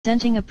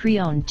Presenting a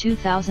pre-owned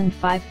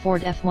 2005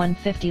 Ford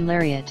F-150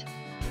 Lariat.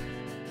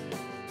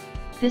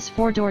 This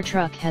four-door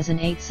truck has an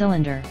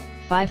 8-cylinder,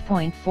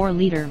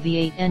 5.4-liter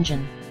V8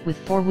 engine, with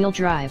four-wheel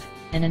drive,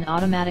 and an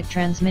automatic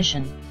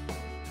transmission.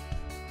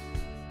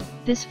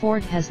 This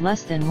Ford has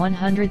less than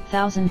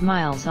 100,000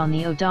 miles on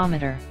the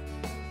odometer.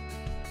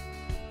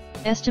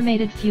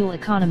 Estimated fuel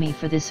economy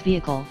for this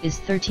vehicle is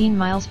 13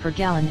 miles per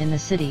gallon in the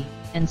city,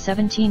 and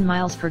 17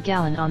 miles per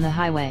gallon on the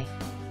highway.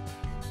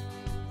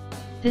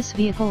 This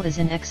vehicle is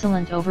in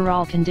excellent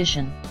overall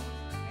condition.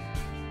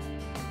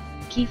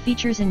 Key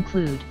features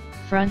include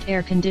front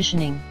air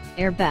conditioning,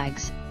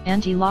 airbags,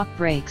 anti-lock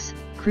brakes,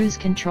 cruise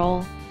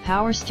control,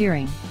 power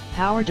steering,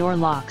 power door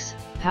locks,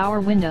 power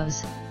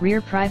windows,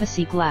 rear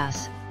privacy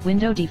glass,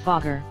 window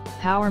defogger,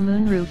 power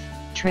moonroof,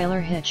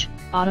 trailer hitch,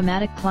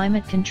 automatic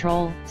climate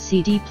control,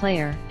 CD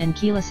player, and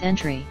keyless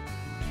entry.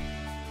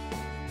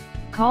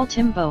 Call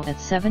Timbo at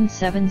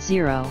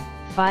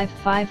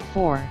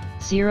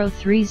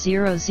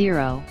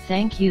 770-554-0300.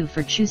 Thank you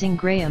for choosing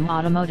Graham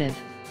Automotive.